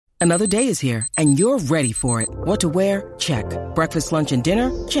Another day is here, and you're ready for it. What to wear? Check. Breakfast, lunch, and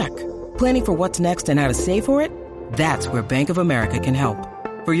dinner? Check. Planning for what's next and how to save for it? That's where Bank of America can help.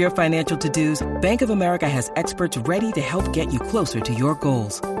 For your financial to-dos, Bank of America has experts ready to help get you closer to your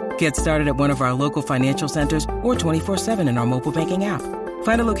goals. Get started at one of our local financial centers or 24/7 in our mobile banking app.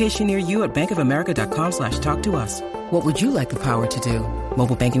 Find a location near you at bankofamerica.com/talktous. What would you like the power to do?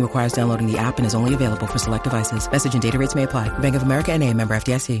 Mobile banking requires downloading the app and is only available for select devices. Message and data rates may apply. Bank of America N.A., member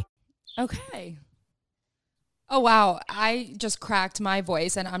FDIC. Okay. Oh, wow. I just cracked my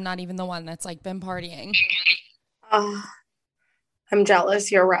voice, and I'm not even the one that's, like, been partying. I'm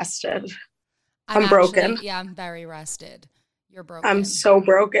jealous. You're rested. I'm actually broken. Yeah, I'm very rested. You're broken. I'm so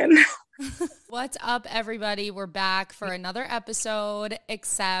broken. What's up, everybody? We're back for another episode,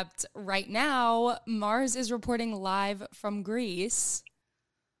 except right now, Mars is reporting live from Greece,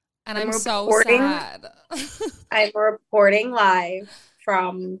 and I'm so sad. I'm reporting live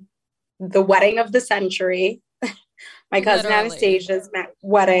from the wedding of the century, my cousin Anastasia's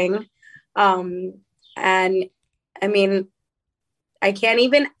wedding. And I mean, I can't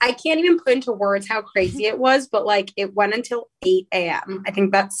even put into words how crazy it was, but like it went until 8 a.m. I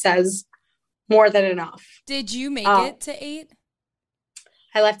think that says more than enough. Did you make it to 8?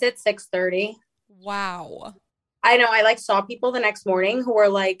 I left at 6:30. Wow. I know. I like saw people the next morning who were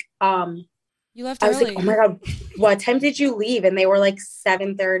like, you left I early. was like, oh my God, what time did you leave? And they were like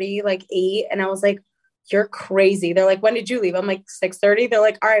 7:30, like 8. And I was like, you're crazy. They're like, when did you leave? I'm like 6:30. They're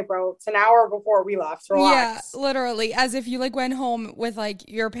like, all right, bro, it's an hour before we left. Relax. Yeah, literally. As if you like went home with like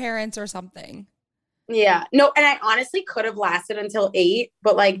your parents or something. Yeah. No, and I honestly could have lasted until 8,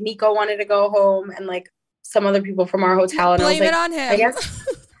 but like Nico wanted to go home and like some other people from our hotel. And blame I was it like, on him.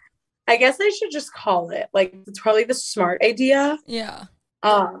 I guess I should just call it. Like, it's probably the smart idea. Yeah.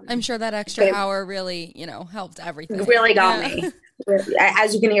 I'm sure that extra hour really, helped everything. Really got me.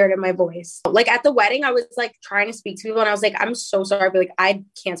 As you can hear it in my voice. Like at the wedding, I was like trying to speak to people and I was like, I'm so sorry, but like I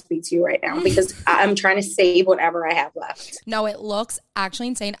can't speak to you right now because I'm trying to save whatever I have left. No, it looks actually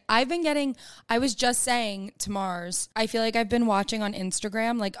insane. I was just saying to Mars, I feel like I've been watching on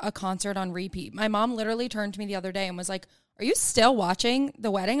Instagram like a concert on repeat. My mom literally turned to me the other day and was like, are you still watching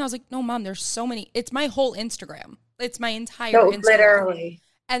the wedding? I was like, no, Mom, there's so many. It's my whole Instagram. It's my entire Instagram. Literally.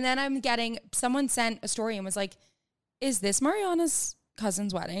 And then someone sent a story and was like, is this Mariana's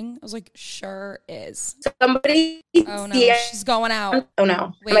cousin's wedding? I was like, sure is. Somebody. Oh no, she's going out. Oh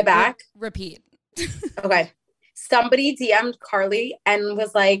no. Wait, am I back? Repeat. Okay. Somebody DM'd Carly and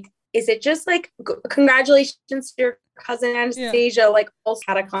was like, is it just like, congratulations to your cousin Anastasia, like also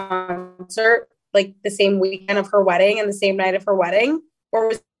had a concert like the same weekend of her wedding and the same night of her wedding? Or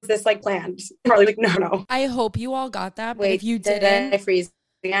was this like planned? Carly like, no. I hope you all got that. But wait, if you didn't, I freeze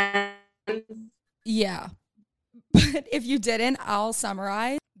again? Yeah. But if you didn't, I'll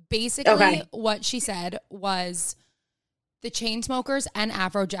summarize. Basically, what she said was the Chainsmokers and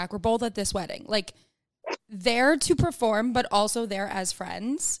Afrojack were both at this wedding. Like, there to perform, but also there as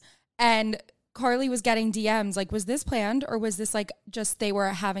friends. And Carly was getting DMs like, was this planned or was this like just they were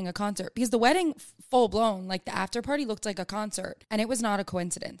having a concert? Because the wedding, full blown, like the after party looked like a concert, and it was not a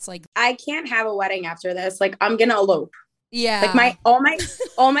coincidence. Like, I can't have a wedding after this. Like, I'm gonna elope. Yeah. Like all my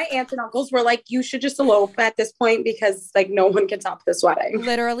aunts and uncles were like, you should just elope at this point because like no one can top this wedding.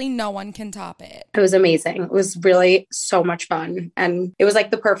 Literally no one can top it. It was amazing. It was really so much fun. And it was like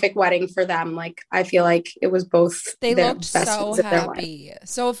the perfect wedding for them. Like, I feel like it was both. They looked so happy.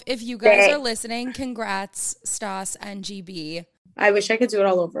 So if you guys are listening, congrats, Stas and GB. I wish I could do it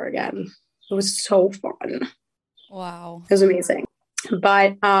all over again. It was so fun. Wow. It was amazing.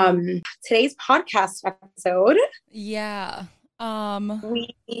 But today's podcast episode, we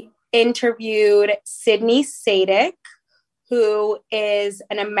interviewed Sydney Sadick, who is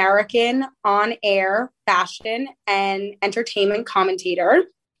an American on-air fashion and entertainment commentator.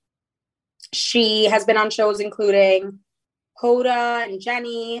 She has been on shows including Hoda and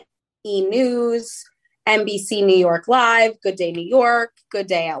Jenny, E! News, NBC New York Live, Good Day New York, Good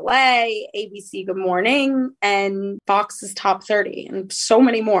Day LA, ABC Good Morning, and Fox's Top 30, and so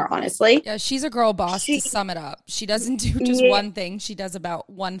many more, honestly. Yeah, she's a girl boss, to sum it up. She doesn't do just one thing. She does about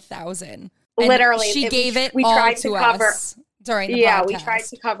 1,000. Literally. She gave it all to us during the podcast. Yeah, we tried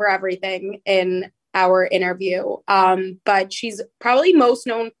to cover everything in our interview. But she's probably most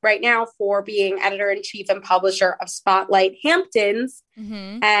known right now for being editor-in-chief and publisher of Spotlight Hamptons.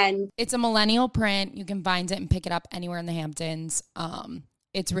 Mm-hmm. And it's a millennial print. You can find it and pick it up anywhere in the Hamptons.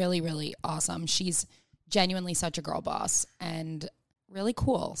 It's really, really awesome. She's genuinely such a girl boss and really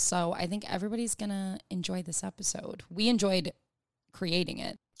cool. So I think everybody's going to enjoy this episode. We enjoyed creating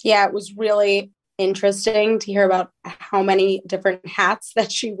it. Yeah, it was really interesting to hear about how many different hats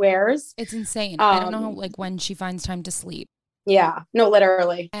that she wears. It's insane. I don't know like when she finds time to sleep. Yeah, no,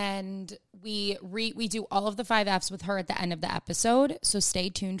 literally. And we do all of the 5 Fs with her at the end of the episode, so stay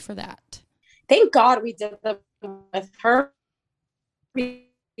tuned for that. Thank God we did them with her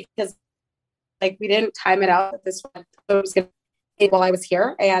because like we didn't time it out that this was going to be while I was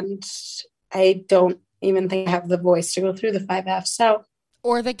here, and I don't even think I have the voice to go through the 5 Fs. So.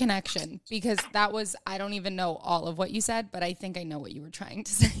 Or the connection, because that was, I don't even know all of what you said, but I think I know what you were trying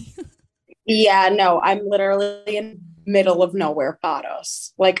to say. Yeah, no, I'm literally in middle of nowhere,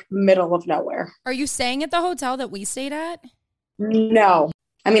 Patos. Like middle of nowhere. Are you staying at the hotel that we stayed at? No.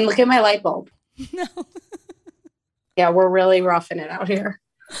 I mean, look at my light bulb. No. Yeah, we're really roughing it out here.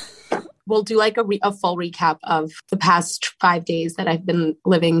 We'll do like a full recap of the past 5 days that I've been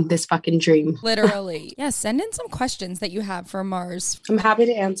living this fucking dream. Literally. Yeah, send in some questions that you have for Mars. I'm happy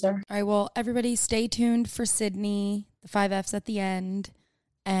to answer. All right, well, everybody stay tuned for Sydney, the 5 Fs at the end.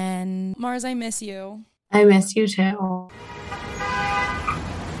 And Mars, I miss you. I miss you too.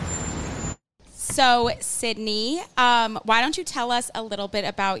 So, Sydney, why don't you tell us a little bit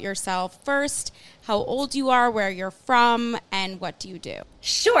about yourself first, how old you are, where you're from, and what do you do?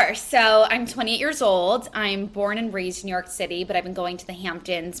 Sure. So I'm 28 years old. I'm born and raised in New York City, but I've been going to the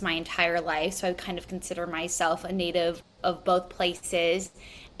Hamptons my entire life. So I kind of consider myself a native of both places.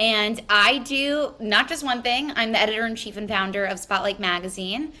 And I do not just one thing. I'm the editor-in-chief and founder of Spotlight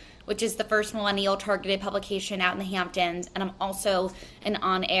Magazine, which is the first millennial targeted publication out in the Hamptons. And I'm also an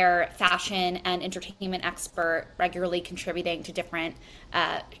on-air fashion and entertainment expert, regularly contributing to different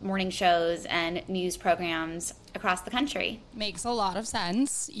morning shows and news programs across the country. Makes a lot of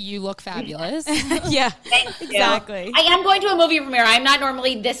sense. You look fabulous. Yeah, Thank you. exactly. I am going to a movie premiere. I'm not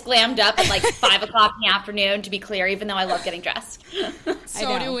normally this glammed up at like 5 o'clock in the afternoon, to be clear, even though I love getting dressed.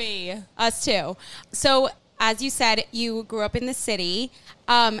 So do we. Us too. So, as you said, you grew up in the city.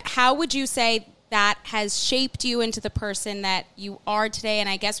 How would you say that has shaped you into the person that you are today? And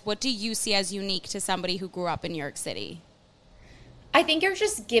I guess, what do you see as unique to somebody who grew up in New York City? I think you're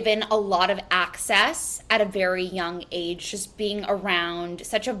just given a lot of access at a very young age, just being around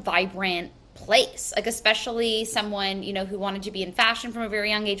such a vibrant place, like especially someone, you know, who wanted to be in fashion from a very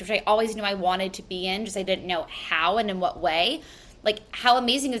young age, which I always knew I wanted to be in, just I didn't know how and in what way. Like, how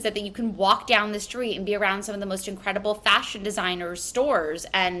amazing is it that you can walk down the street and be around some of the most incredible fashion designers, stores,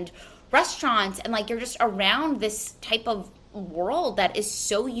 and restaurants, and like you're just around this type of world that is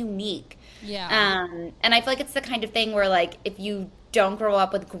so unique. Yeah. And I feel like it's the kind of thing where, like, if you don't grow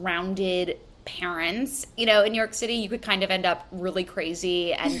up with grounded parents, you know, in New York City, you could kind of end up really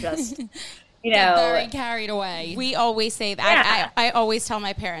crazy and just, you know, Get very carried away. We always say that. Yeah. I always tell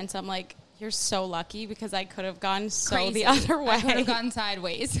my parents, I'm like, you're so lucky because I could have gone so Crazy. the other way. I could have gone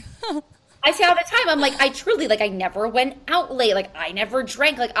sideways. I say all the time, I'm like, I truly, like, I never went out late. Like, I never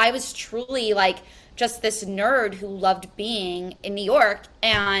drank. Like, I was truly, like, just this nerd who loved being in New York.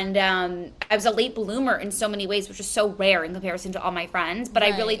 And I was a late bloomer in so many ways, which is so rare in comparison to all my friends. But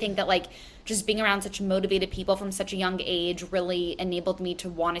I really think that, like, just being around such motivated people from such a young age really enabled me to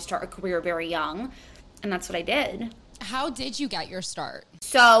want to start a career very young. And that's what I did. How did you get your start?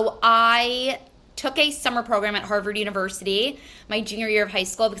 So I took a summer program at Harvard University my junior year of high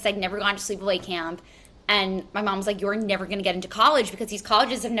school because I'd never gone to sleepaway camp. And my mom was like, you're never going to get into college because these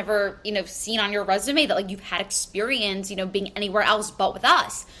colleges have never, you know, seen on your resume that, like, you've had experience, you know, being anywhere else but with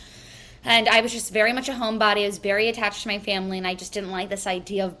us. And I was just very much a homebody. I was very attached to my family, and I just didn't like this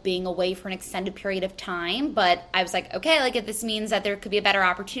idea of being away for an extended period of time. But I was like, okay, like, if this means that there could be a better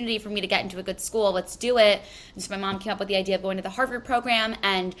opportunity for me to get into a good school, let's do it. And so my mom came up with the idea of going to the Harvard program,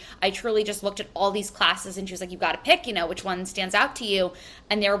 and I truly just looked at all these classes, and she was like, you've got to pick, you know, which one stands out to you.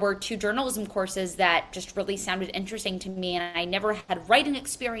 And there were 2 journalism courses that just really sounded interesting to me, and I never had writing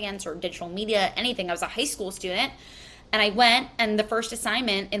experience or digital media, anything. I was a high school student. And I went, and the first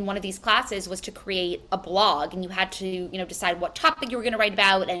assignment in one of these classes was to create a blog, and you had to, you know, decide what topic you were going to write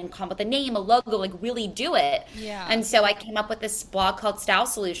about and come up with a name, a logo, like really do it. Yeah. And so I came up with this blog called Style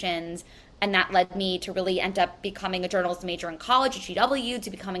Solutions, and that led me to really end up becoming a journalism major in college at GW, to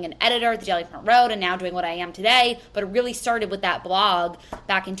becoming an editor at the Daily Front Road, and now doing what I am today. But it really started with that blog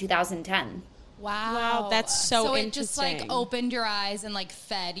back in 2010. Wow. That's so it just, like, interesting. opened your eyes and, like,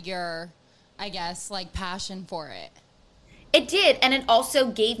 fed your, I guess, like, passion for it. It did, and it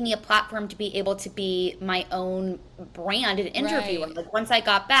also gave me a platform to be able to be my own brand and interviewer. Right. Like once I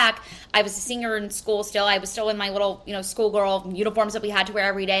got back, I was a senior in school still. I was still in my little, schoolgirl uniforms that we had to wear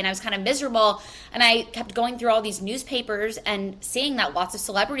every day, and I was kind of miserable. And I kept going through all these newspapers and seeing that lots of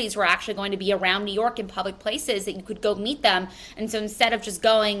celebrities were actually going to be around New York in public places that you could go meet them. And so instead of just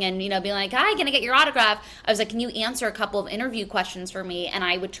going and, being like, hi, can I get your autograph? I was like, can you answer a couple of interview questions for me? And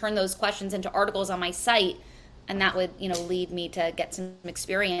I would turn those questions into articles on my site. And that would, lead me to get some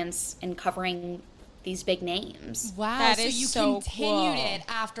experience in covering these big names. Wow. That so is you so continued cool. it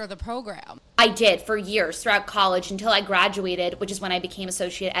after the program. I did for years throughout college until I graduated, which is when I became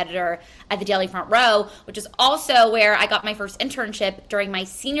associate editor at the Daily Front Row, which is also where I got my first internship during my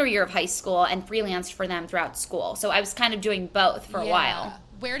senior year of high school and freelanced for them throughout school. So I was kind of doing both for a while.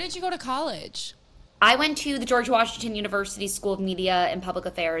 Where did you go to college? I went to the George Washington University School of Media and Public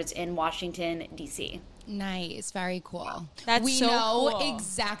Affairs in Washington, D.C. Nice. Very cool. We know cool.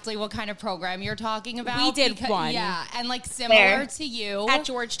 exactly what kind of program you're talking about. We did one. Yeah. And similar Where? to you. At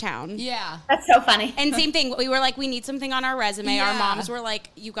Georgetown. Yeah. That's so funny. And same thing. We were like, we need something on our resume. Yeah. Our moms were like,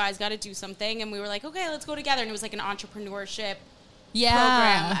 you guys got to do something. And we were like, okay, let's go together. And it was like an entrepreneurship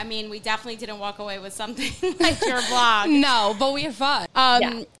program. I mean, we definitely didn't walk away with something like your blog. No, but we had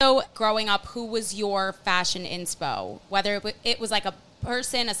fun. So growing up, who was your fashion inspo? Whether it was like a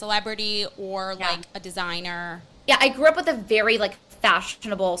person, a celebrity, or like a designer? Yeah, I grew up with a very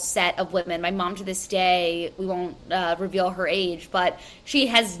fashionable set of women. My mom to this day, we won't reveal her age, but she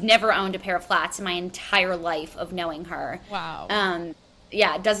has never owned a pair of flats in my entire life of knowing her. Wow.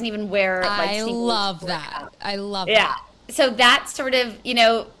 Yeah, doesn't even wear I sneakers love or that. out. I love Yeah. that. So that sort of,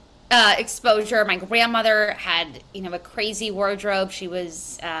 exposure. My grandmother had, a crazy wardrobe. She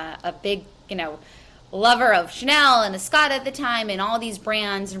was a big, lover of Chanel and Escada at the time and all these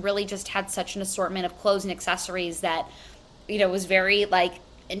brands, and really just had such an assortment of clothes and accessories that, was very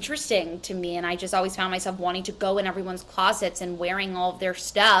interesting to me. And I just always found myself wanting to go in everyone's closets and wearing all of their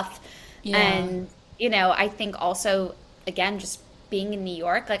stuff. Yeah. And, I think also, again, just being in New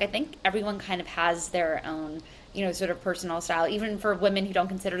York, I think everyone kind of has their own, sort of personal style. Even for women who don't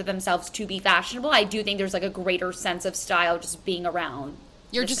consider themselves to be fashionable, I do think there's a greater sense of style just being around.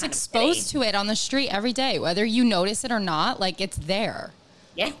 You're just exposed to it on the street every day, whether you notice it or not, it's there.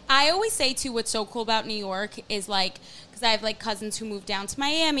 Yeah. I always say too, what's so cool about New York is because I have cousins who moved down to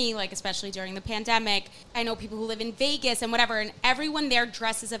Miami, especially during the pandemic. I know people who live in Vegas and whatever, and everyone there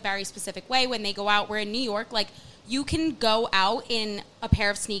dresses a very specific way when they go out. We're in New York, you can go out in a pair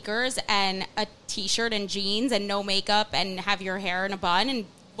of sneakers and a t-shirt and jeans and no makeup and have your hair in a bun and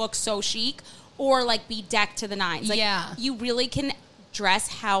look so chic, or be decked to the nines. You really can dress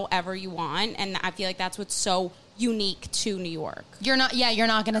however you want, and I feel that's what's so unique to New York. You're not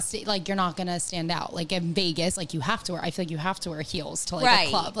gonna you're not gonna stand out. In Vegas, you have to wear. I feel you have to wear heels to a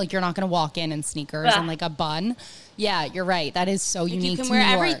club. You're not gonna walk in sneakers and a bun. Yeah, you're right. That is so unique. You can to wear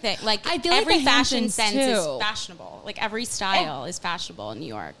New York. everything. I feel every the fashion Hamptons, sense too. is fashionable. Every style is fashionable in New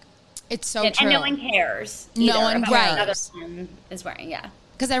York. It's so And true. no one cares. No either one about what cares. another one is wearing. Yeah.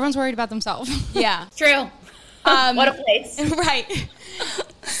 Because everyone's worried about themselves. Yeah. True. What a place. Right.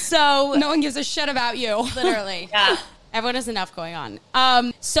 So No one gives a shit about you. literally. Yeah. Everyone has enough going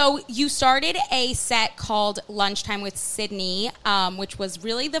on. So you started a set called Lunchtime with Sydney, which was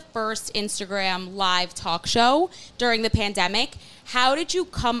really the first Instagram live talk show during the pandemic. How did you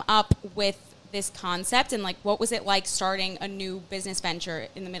come up with this concept, and what was it like starting a new business venture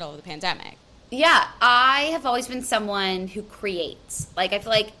in the middle of the pandemic? Yeah, I have always been someone who creates. I feel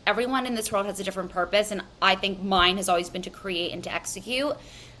like everyone in this world has a different purpose, and I think mine has always been to create and to execute.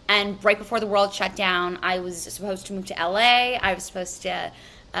 And right before the world shut down, I was supposed to move to LA. I was supposed to,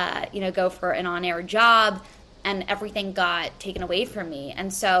 go for an on-air job, and everything got taken away from me.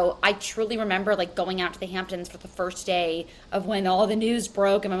 And so I truly remember going out to the Hamptons for the first day of when all the news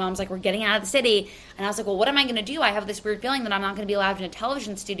broke, and my mom's like, we're getting out of the city. And I was like, well, what am I going to do? I have this weird feeling that I'm not going to be allowed in a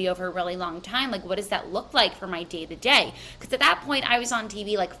television studio for a really long time. What does that look like for my day-to-day? Because at that point, I was on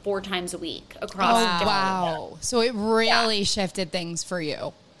TV 4 times a week across different Wow. So it really shifted things for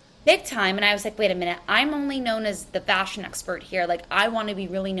you. big time. And I was like, wait a minute, I'm only known as the fashion expert here. I want to be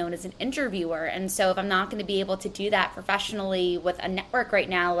really known as an interviewer. And so if I'm not going to be able to do that professionally with a network right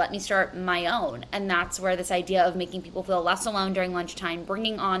now, let me start my own. And that's where this idea of making people feel less alone during lunchtime,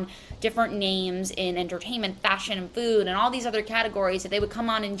 bringing on different names in entertainment, fashion, and food, and all these other categories, that they would come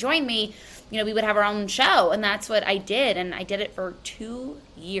on and join me, we would have our own show. And that's what I did. And I did it for 2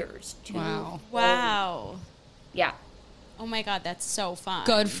 years. Wow. Yeah. Oh my God, that's so fun.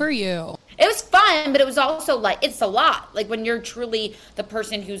 Good for you. It was fun, but it was also like, it's a lot. Like when you're truly the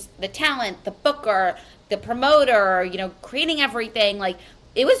person who's the talent, the booker, the promoter, you know, creating everything, like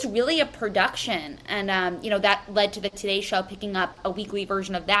it was really a production. And, you know, that led to the Today Show picking up a weekly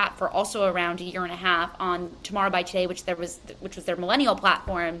version of that for also around a year and a half on Tomorrow by Today, which was their millennial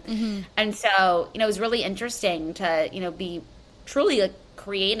platform. And so, you know, it was really interesting to, you know, be truly like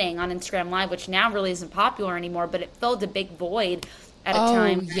creating on Instagram Live, which now really isn't popular anymore, but it filled a big void at a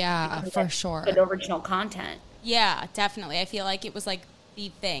time. Yeah, for sure. Good original content. Yeah, definitely. I feel like it was like the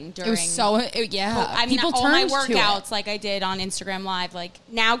thing during. It was so, I mean, people all my turned to workouts it. like I did on Instagram Live. Like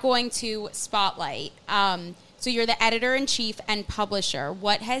now going to Spotlight. So you're the editor-in-chief and publisher.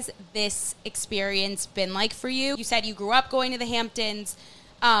 What has this experience been like for you? You said you grew up going to the Hamptons.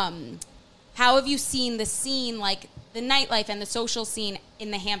 How have you seen the scene, like the nightlife and the social scene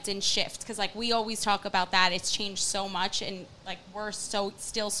in the Hamptons shift? Because like we always talk about that. It's changed so much, and like we're still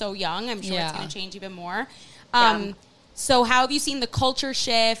so young. I'm sure it's going to change even more. So how have you seen the culture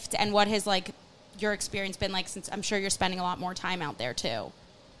shift, and what has like your experience been like, since I'm sure you're spending a lot more time out there too?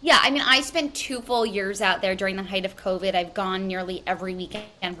 Yeah, I mean, I spent 2 full years out there during the height of COVID. I've gone nearly every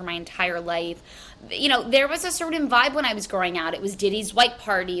weekend for my entire life. You know, there was a certain vibe when I was growing out. It was Diddy's White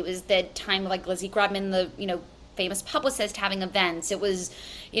Party. It was the time of like Lizzie Grubman, the, you know, famous publicist, having events. It was,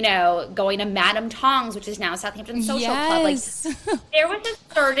 you know, going to Madame Tong's, which is now Southampton Social Club. Like, there was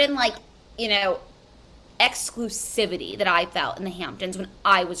a certain like, you know, exclusivity that I felt in the Hamptons when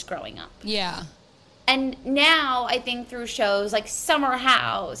I was growing up. Yeah. And now I think through shows like Summer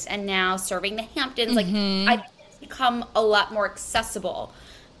House and now Serving the Hamptons, like I think it's become a lot more accessible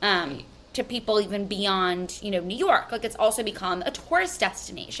to people even beyond, you know, New York. Like it's also become a tourist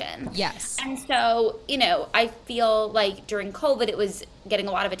destination. Yes. And so, you know, I feel like during COVID it was getting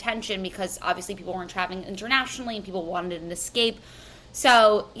a lot of attention because obviously people weren't traveling internationally and people wanted an escape.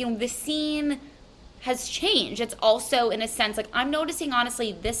 So, you know, the scene has changed. It's also, in a sense, like I'm noticing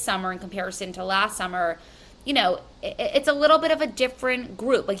honestly this summer in comparison to last summer, you know, it's a little bit of a different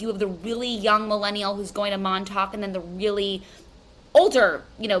group. Like you have the really young millennial who's going to Montauk, and then the really older,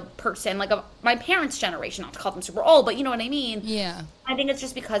 you know, person, like my parents' generation, not to call them super old, but you know what I mean? Yeah. I think it's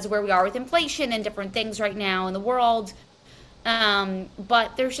just because of where we are with inflation and different things right now in the world.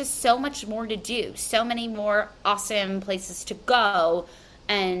 But there's just so much more to do, so many more awesome places to go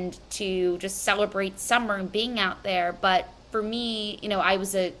and to just celebrate summer and being out there. But for me, you know, I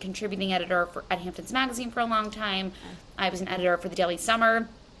was a contributing editor at Hamptons Magazine for a long time. I was an editor for the Daily Summer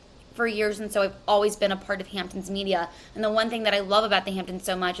for years, and so I've always been a part of Hamptons media. And the one thing that I love about the Hamptons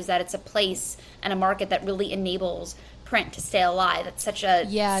so much is that it's a place and a market that really enables print to stay alive. It's such a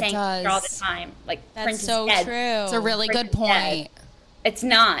saying all the time. Like, That's print so is dead. true. It's a really Print good is dead. point. It's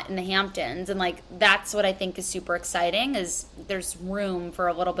not in the Hamptons, and like that's what I think is super exciting, is there's room for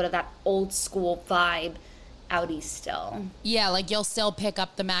a little bit of that old school vibe out east still. Yeah, like you'll still pick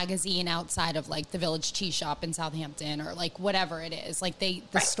up the magazine outside of like the Village Tea Shop in Southampton or like whatever it is. Like the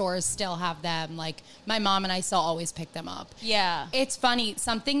stores still have them. Like my mom and I still always pick them up. Yeah. It's funny,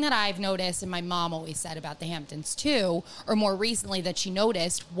 something that I've noticed and my mom always said about the Hamptons too, or more recently that she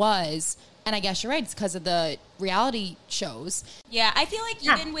noticed was, and I guess you're right, it's because of the reality shows. Yeah, I feel like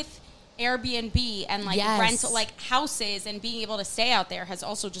even with Airbnb and like rental, like houses, and being able to stay out there has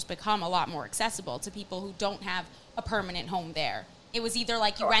also just become a lot more accessible to people who don't have a permanent home there. It was either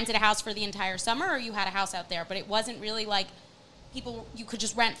like you rented a house for the entire summer or you had a house out there, but it wasn't really like people you could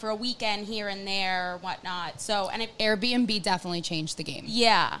just rent for a weekend here and there or whatnot. So, and Airbnb definitely changed the game.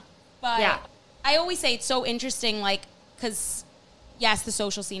 Yeah. But I always say it's so interesting, like, because yes, the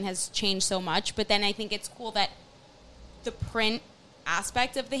social scene has changed so much, but then I think it's cool that the print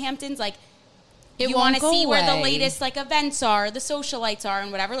aspect of the Hamptons, like, you want to see where the latest like events are, the socialites are,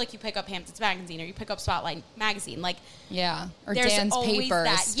 and whatever. Like you pick up Hamptons Magazine or you pick up Spotlight Magazine, like or there's Dan's always paper.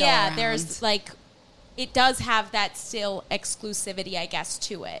 That. Still around. There's like it does have that still exclusivity, I guess,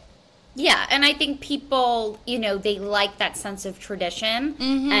 to it. Yeah, and I think people, you know, they like that sense of tradition,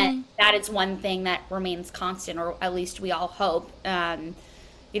 and that is one thing that remains constant, or at least we all hope.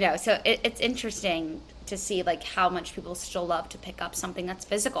 You know, so it's interesting to see like how much people still love to pick up something that's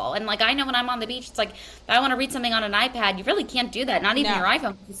physical. And like I know when I'm on the beach, it's like if I want to read something on an iPad, you really can't do that. Not even your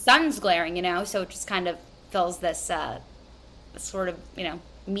iPhone. The sun's glaring, you know. So it just kind of fills this sort of, you know,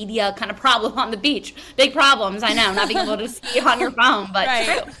 media kind of problem on the beach. Big problems, I know, not being able to see on your phone, but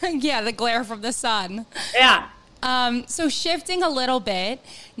yeah, the glare from the sun. Yeah. So shifting a little bit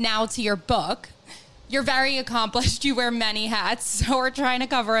now to your book. You're very accomplished. You wear many hats, so we're trying to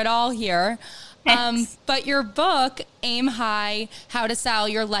cover it all here. But your book, Aim High, How to Style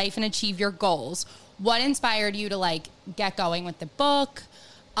Your Life and Achieve Your Goals. what inspired you to like get going with the book?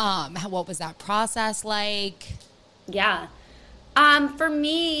 What was that process like? Yeah. For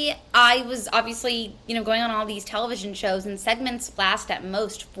me, I was obviously, going on all these television shows, and segments last at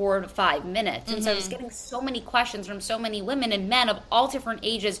most 4 to 5 minutes. And so I was getting so many questions from so many women and men of all different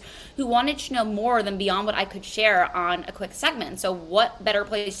ages who wanted to know more than beyond what I could share on a quick segment. So what better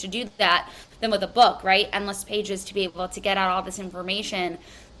place to do that than with a book, right? Endless pages to be able to get out all this information.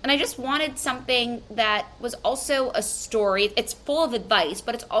 And I just wanted something that was also a story. It's full of advice,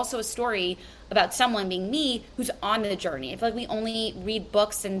 but it's also a story about someone, being me, who's on the journey. I feel like we only read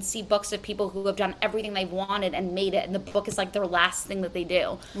books and see books of people who have done everything they've wanted and made it, and the book is like their last thing that they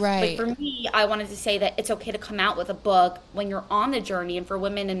do. Right. But for me, I wanted to say that it's okay to come out with a book when you're on the journey, and for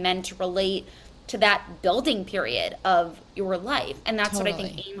women and men to relate to that building period of your life. And that's what I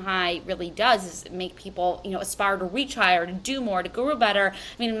think Aim High really does, is make people, aspire to reach higher, to do more, to grow better.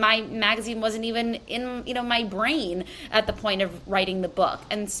 I mean, my magazine wasn't even in, my brain at the point of writing the book.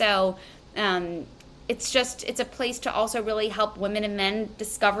 And so it's a place to also really help women and men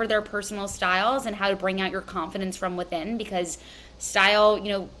discover their personal styles and how to bring out your confidence from within, because style,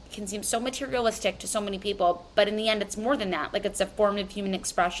 can seem so materialistic to so many people, but in the end, it's more than that. Like, it's a form of human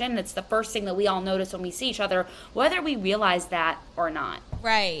expression. It's the first thing that we all notice when we see each other, whether we realize that or not.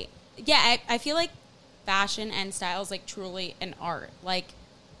 Right. Yeah, I feel like fashion and style is like truly an art. Like,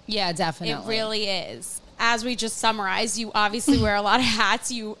 yeah, definitely. It really is. As we just summarized, you obviously wear a lot of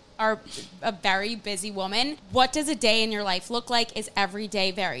hats. You are a very busy woman. What does a day in your life look like? Is every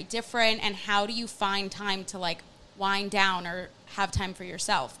day very different? And how do you find time to like wind down or have time for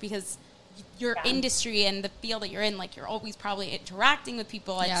yourself? Because your industry and the field that you're in, like, you're always probably interacting with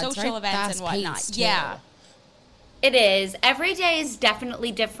people at social events and whatnot. Yeah. It is. Every day is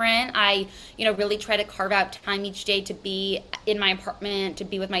definitely different. I, really try to carve out time each day to be in my apartment, to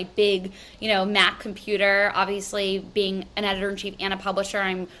be with my big, Mac computer. Obviously, being an editor-in-chief and a publisher,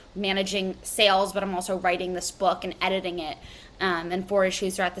 I'm managing sales, but I'm also writing this book and editing it, and 4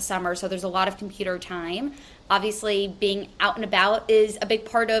 issues throughout the summer. So there's a lot of computer time. Obviously, being out and about is a big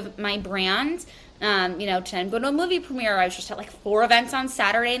part of my brand. To go to a movie premiere. I was just at like 4 events on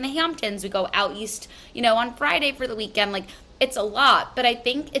Saturday in the Hamptons. We go out east, on Friday for the weekend. Like, it's a lot, but I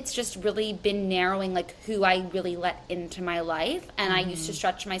think it's just really been narrowing like who I really let into my life. And I used to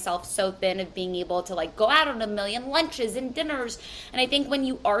stretch myself so thin of being able to like go out on a million lunches and dinners. And I think when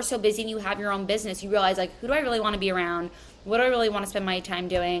you are so busy and you have your own business, you realize like, who do I really want to be around? What do I really want to spend my time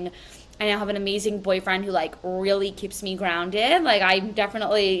doing? I now have an amazing boyfriend who like really keeps me grounded. Like, I'm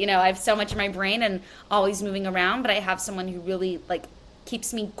definitely, I have so much in my brain and always moving around, but I have someone who really like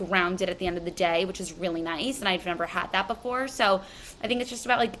keeps me grounded at the end of the day, which is really nice. And I've never had that before. So I think it's just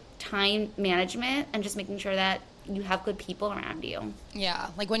about like time management and just making sure that you have good people around you. Yeah.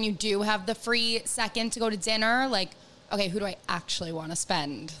 Like, when you do have the free second to go to dinner, like, okay, who do I actually want to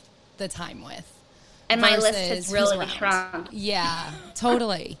spend the time with? And my list has really shrunk. Yeah,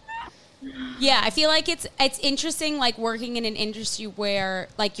 totally. Yeah, I feel like it's interesting, like, working in an industry where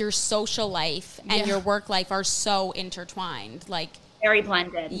like your social life and your work life are so intertwined, like very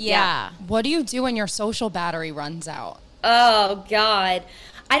blended. Yeah. What do you do when your social battery runs out? Oh God,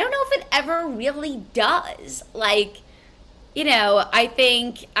 I don't know if it ever really does. Like, I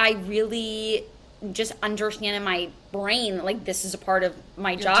think I really just understand in my brain, like, this is a part of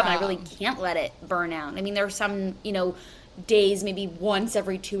my job, and I really can't let it burn out. I mean, there are some, days, maybe once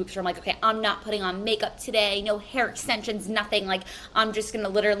every 2 weeks, where I'm like, okay, I'm not putting on makeup today, no hair extensions, nothing. Like, I'm just going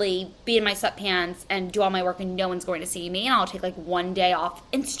to literally be in my sweatpants and do all my work, and no one's going to see me, and I'll take like 1 day off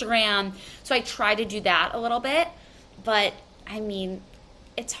Instagram. So I try to do that a little bit, but I mean,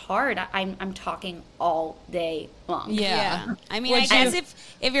 it's hard. I'm talking all day long. Yeah. I mean, I guess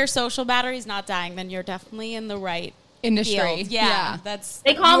if your social battery is not dying, then you're definitely in the right industry. Yeah.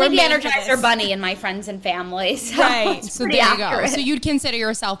 They call me the Energizer Bunny in my friends and family. So right. So there you go. So you'd consider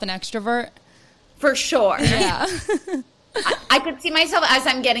yourself an extrovert? For sure. Yeah. I could see myself as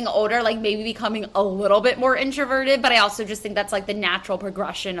I'm getting older, like maybe becoming a little bit more introverted, but I also just think that's like the natural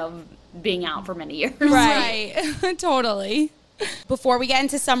progression of being out for many years. Right. Totally. Before we get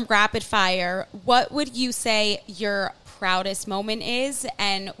into some rapid fire, what would you say your proudest moment is,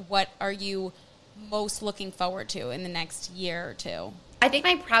 and what are you most looking forward to in the next year or two? I think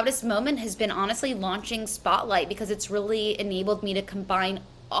my proudest moment has been honestly launching Spotlight, because it's really enabled me to combine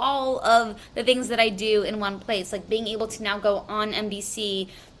all of the things that I do in one place. Like, being able to now go on NBC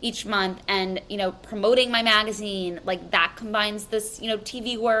each month and, promoting my magazine, like, that combines this,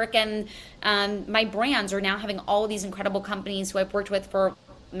 TV work, and my brands are now having all of these incredible companies who I've worked with for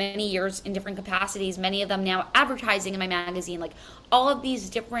many years in different capacities, many of them now advertising in my magazine. Like all of these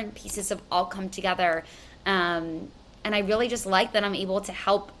different pieces have all come together. And I really just like that I'm able to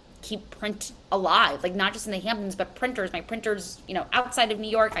help keep print alive, like not just in the Hamptons, but printers. My printers, you know, outside of New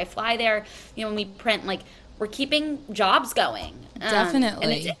York, I fly there, you know, when we print, like we're keeping jobs going. Definitely.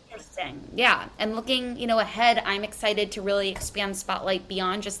 And it's interesting. Yeah. And looking, you know, ahead, I'm excited to really expand Spotlight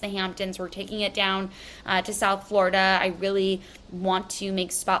beyond just the Hamptons. We're taking it down to South Florida. I really want to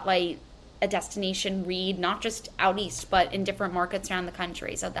make Spotlight a destination read, not just out east, but in different markets around the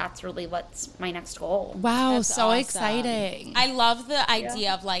country. So that's really what's my next goal. Wow, That's so awesome. exciting. I love the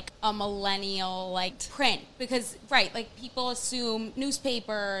idea of like a millennial like print because right, like people assume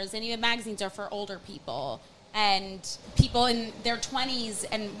newspapers and even magazines are for older people. And people in their 20s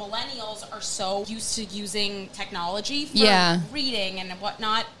and millennials are so used to using technology for reading and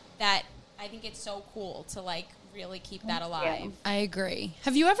whatnot that I think it's so cool to like really keep that alive. Yeah. I agree.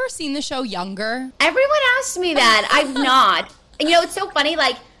 Have you ever seen the show Younger? Everyone asks me that. I've not. And, you know, it's so funny.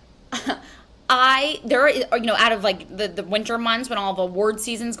 Like, there are, you know, out of like the winter months when all the award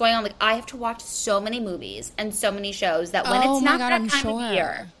season's going on, like I have to watch so many movies and so many shows that when it's not that time of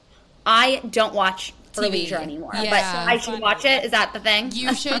year, I don't watch for TV. leisure anymore. Yeah. But So I should watch it. Is that the thing?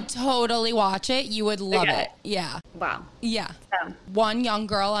 You should totally watch it. You would love Okay. it. Yeah. Wow. Yeah. So. One young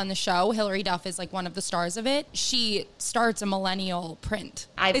girl on the show, Hilary Duff, is like one of the stars of it. She starts a millennial print.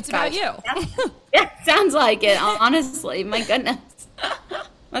 It's about you. Yeah, sounds like it, honestly. My goodness.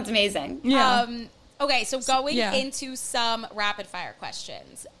 That's amazing. Yeah. Okay, so going into some rapid fire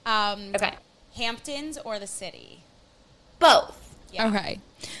questions. Okay. Hamptons or the city? Both. Yeah. Okay.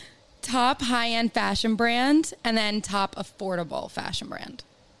 Top high-end fashion brand and then top affordable fashion brand.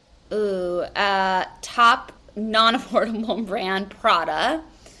 Ooh, top non-affordable brand, Prada.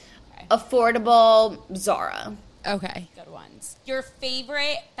 Okay. Affordable, Zara. Okay. Good ones. Your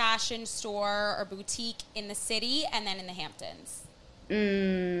favorite fashion store or boutique in the city and then in the Hamptons?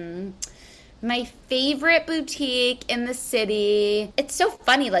 My favorite boutique in the city. It's so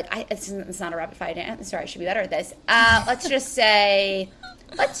funny. Like, it's not a rapid fire. Sorry, I should be better at this. Let's just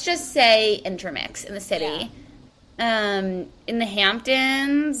say Intermix in the city. Yeah. In the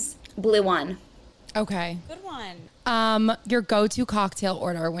Hamptons, Blue One. Okay. Good one. Your go-to cocktail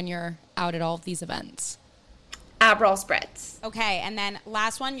order when you're out at all of these events. Aperol Spritz. Okay, and then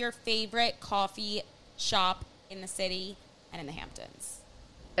last one, your favorite coffee shop in the city and in the Hamptons?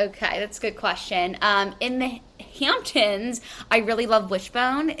 Okay, that's a good question. In the Hamptons, I really love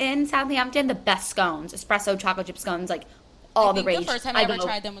Wishbone in Southampton. The best scones, espresso chocolate chip scones, like all the rage. The first time I ever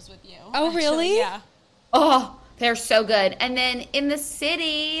tried them was with you. Oh, actually. really? Yeah. Oh, they're so good. And then in the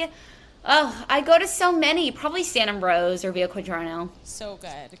city, I go to so many. Probably San Ambrose or Via Quadrano. So good.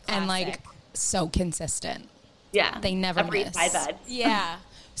 Classic. And like so consistent. Yeah. They never Every miss. iPad. Yeah.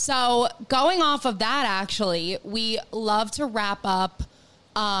 So going off of that, actually, we love to wrap up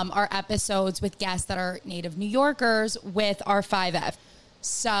our episodes with guests that are native New Yorkers with our 5F.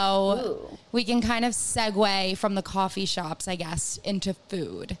 So we can kind of segue from the coffee shops, I guess, into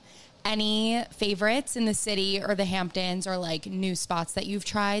food. Any favorites in the city or the Hamptons or like new spots that you've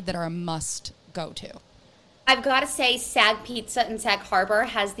tried that are a must go to? I've got to say, Sag Pizza in Sag Harbor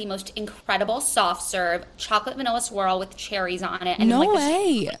has the most incredible soft serve chocolate vanilla swirl with cherries on it. And No like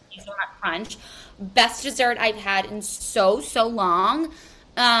way. Hazelnut crunch. Best dessert I've had in so long.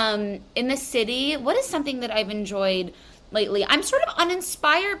 In the city, what is something that I've enjoyed lately? I'm sort of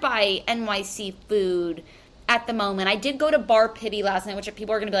uninspired by NYC food at the moment. I did go to Bar Pity last night, which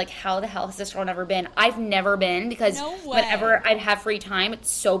people are going to be like, how the hell has this girl never been? I've never been because whenever I'd have free time, it's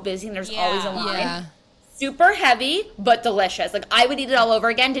so busy and there's always a line. Yeah. Super heavy, but delicious. Like, I would eat it all over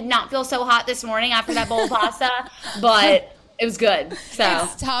again. Did not feel so hot this morning after that bowl of pasta, but it was good. So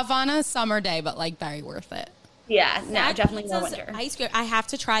It's tough on a summer day, but like very worth it. yeah, no, Sag definitely no Pizza's winter. Ice cream. I have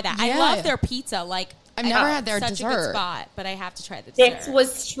to try that. Yeah. I love their pizza. Like I've never had their such dessert. a good spot, but I have to try the dessert. It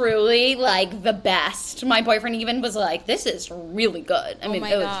was truly like the best. My boyfriend even was like, "This is really good." I mean,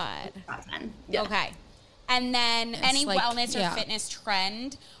 my it was God. fun. Yeah. Okay. And then any like- wellness or yeah. fitness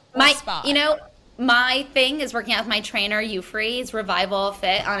trend or My, spot? you know, my thing is working out with my trainer, Freeze Revival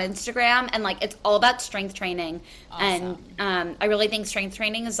Fit on Instagram, and like it's all about strength training. Awesome. And I really think strength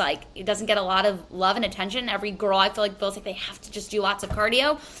training is like it doesn't get a lot of love and attention. Every girl I feel like feels like they have to just do lots of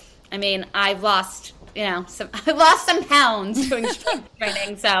cardio. I mean, I've lost some pounds doing strength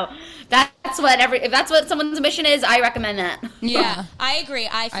training, so that's what if that's what someone's mission is, I recommend that. Yeah. I agree.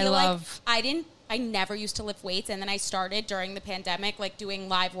 I feel love- like I never used to lift weights, and then I started during the pandemic, like doing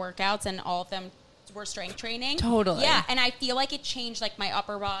live workouts, and all of them were strength training. Totally. Yeah, and I feel like it changed like my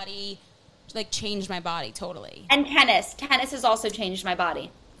upper body, like changed my body totally. And tennis has also changed my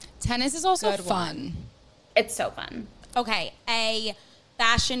body. Tennis is also Good fun. one. It's so fun. Okay, a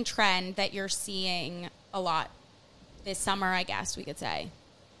fashion trend that you're seeing a lot this summer, I guess we could say.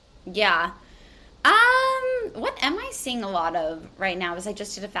 Yeah. What am I seeing a lot of right now? Is I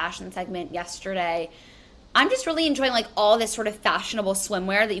just did a fashion segment yesterday. I'm just really enjoying like all this sort of fashionable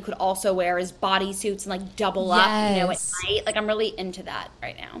swimwear that you could also wear as bodysuits and like double up, at night. Like I'm really into that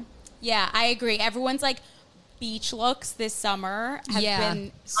right now. Yeah, I agree. Everyone's like beach looks this summer have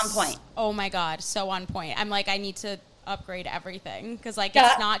been on point. Oh my God, so on point. I'm like, I need to upgrade everything because like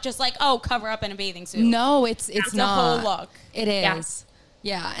it's not just like, oh, cover up in a bathing suit. No, it's It's not. a whole look. It is.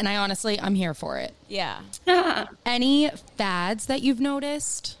 Yeah, and I'm here for it. Yeah. Any fads that you've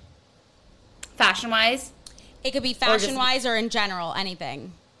noticed? Fashion-wise? It could be fashion-wise or in general,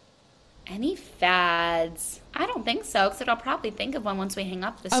 anything. Any fads? I don't think so, because I'll probably think of one once we hang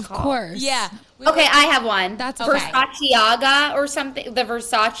up this Of call. course. Yeah. Okay, I have one. That's okay. Versace or something. The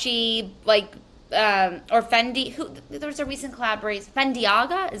Versace, like, or Fendi. There was a recent collaboration.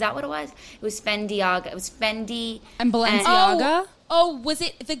 Fendiaga? Is that what it was? It was Fendiaga. It was Fendi. And Balenciaga? Oh, was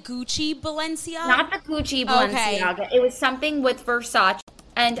it the Gucci Balenciaga? Not the Gucci Balenciaga. Okay. It was something with Versace.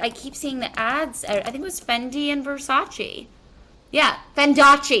 And I keep seeing the ads. I think it was Fendi and Versace. Yeah,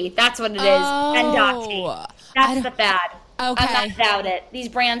 Fendace. That's what it is. Fendace. That's the fad. Okay. I'm not about it. These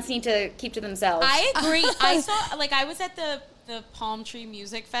brands need to keep to themselves. I agree. I saw, like, I was at the Palm Tree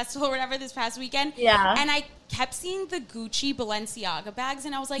Music Festival or whatever this past weekend. Yeah. And I kept seeing the Gucci Balenciaga bags,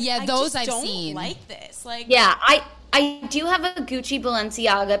 and I was like, yeah, those I've don't seen. like this. Like, yeah, I do have a Gucci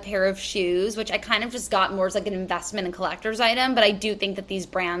Balenciaga pair of shoes, which I kind of just got more as like an investment and collector's item, but I do think that these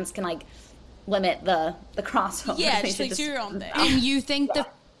brands can like limit the crossover. Yeah, just like do your own thing. And you think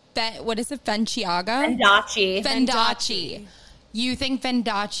what is it, Fendace? Fendace. You think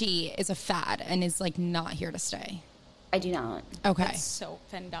Fendace is a fad and is like not here to stay? I do not. Okay. That's so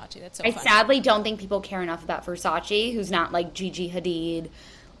Fendace. That's so I funny. sadly don't think people care enough about Versace, who's not like Gigi Hadid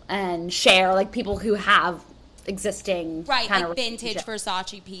and Cher, like people who have existing right, kind like of vintage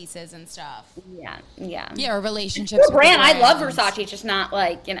Versace pieces and stuff. Yeah. Yeah, relationships. It's a brand. I love Versace. It's just not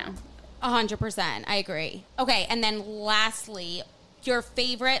like, 100%. I agree. Okay, and then lastly, your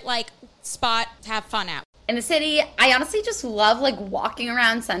favorite like spot to have fun at. In the city, I honestly just love like walking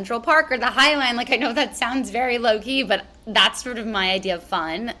around Central Park or the Highline. Like I know that sounds very low key, but that's sort of my idea of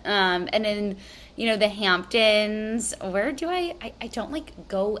fun. And in the Hamptons, where do I don't like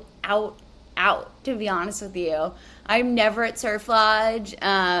go out to be honest with you. I'm never at Surf Lodge.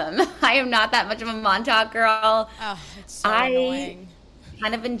 I am not that much of a Montauk girl. Oh, it's so annoying.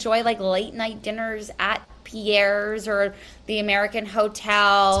 Kind of enjoy like late night dinners at Pierre's or the American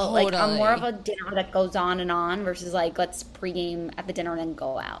Hotel. Totally. Like I'm more of a dinner that goes on and on versus like let's pregame at the dinner and then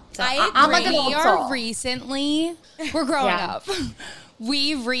go out. So I'm like an old soul. We're growing up.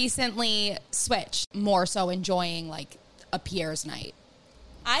 We've recently switched more so enjoying like a Pierre's night.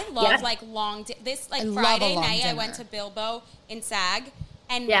 I love like long Friday night I went to Bilbo in SAG.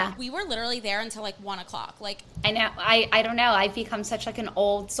 And we were literally there until like 1 o'clock. Like I know, I don't know. I've become such like an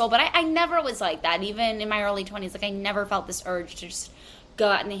old soul, but I never was like that. Even in my early 20s, like I never felt this urge to just go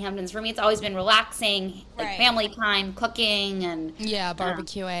out in the Hamptons. For me, it's always been relaxing, like family time, cooking, and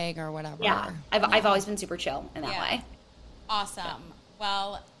barbecuing or whatever. Yeah, I've always been super chill in that way. Awesome.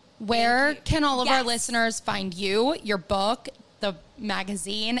 Well, where can all of our listeners find you, your book, the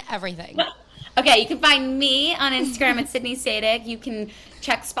magazine, everything? Okay, you can find me on Instagram at Sydney Sadick. You can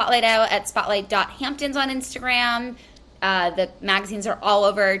check Spotlight out at spotlight.hamptons on Instagram. The magazines are all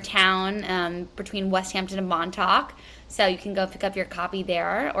over town between West Hampton and Montauk. So you can go pick up your copy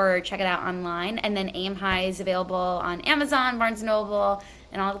there or check it out online. And then Aim High is available on Amazon, Barnes & Noble,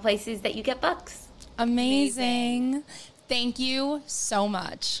 and all the places that you get books. Amazing. Thank you so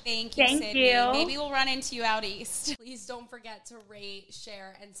much. Thank you, Sydney. Maybe we'll run into you out east. Please don't forget to rate,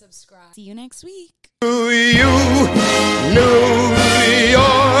 share, and subscribe. See you next week. You knew